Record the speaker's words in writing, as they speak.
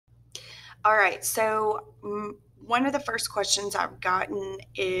All right, so one of the first questions I've gotten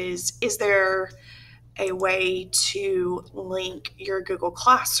is there a way to link your Google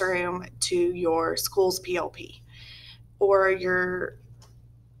Classroom to your Schools PLP or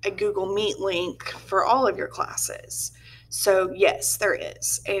a Google Meet link for all of your classes? So yes, there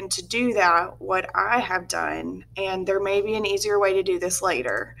is. And to do that, what I have done, and there may be an easier way to do this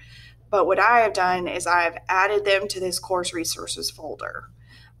later, but what I have done is I've added them to this course resources folder.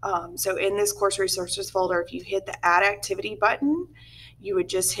 So in this course resources folder, if you hit the add activity button, you would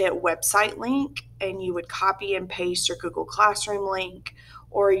just hit website link and you would copy and paste your Google Classroom link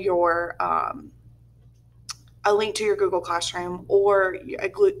or your a link to your Google Classroom or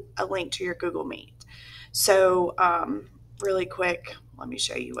a link to your Google Meet. So really quick, let me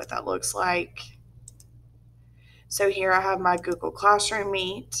show you what that looks like. So here I have my Google Classroom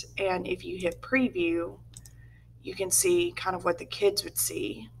Meet, and if you hit preview, you can see kind of what the kids would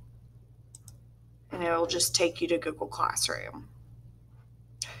see, and it'll just take you to Google Classroom.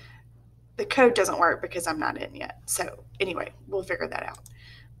 The code doesn't work because I'm not in yet. So anyway, we'll figure that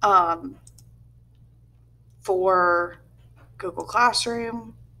out. For Google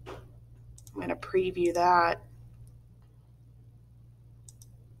Classroom, I'm going to preview that.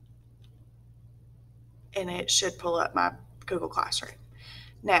 And it should pull up my Google Classroom.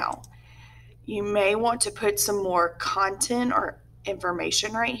 Now, you may want to put some more content or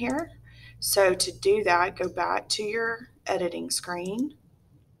information right here. So to do that, go back to your editing screen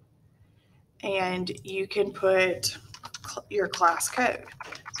and you can put your class code.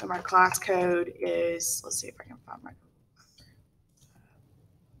 So my class code is, let's see if I can find my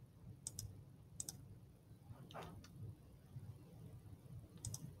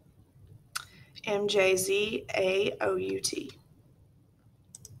MJZAOUT.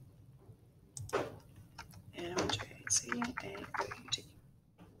 MJZAOUT.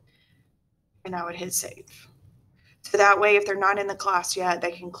 And I would hit save. So that way, if they're not in the class yet,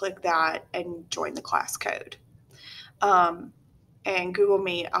 they can click that and join the class code. And Google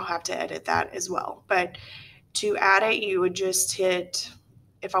Meet, I'll have to edit that as well. But to add it, you would just hit,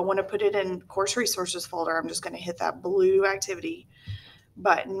 if I want to put it in course resources folder, I'm just going to hit that blue activity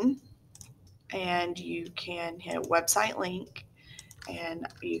button and you can hit website link and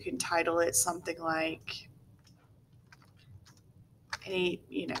you can title it something like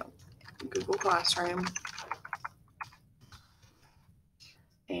Google Classroom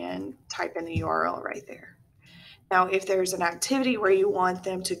and type in the URL right there. Now, if there's an activity where you want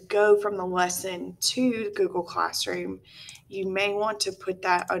them to go from the lesson to Google Classroom, you may want to put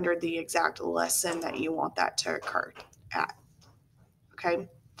that under the exact lesson that you want that to occur at. Okay,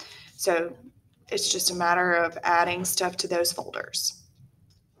 so it's just a matter of adding stuff to those folders.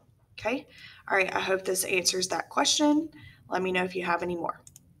 Okay, all right, I hope this answers that question. Let me know if you have any more.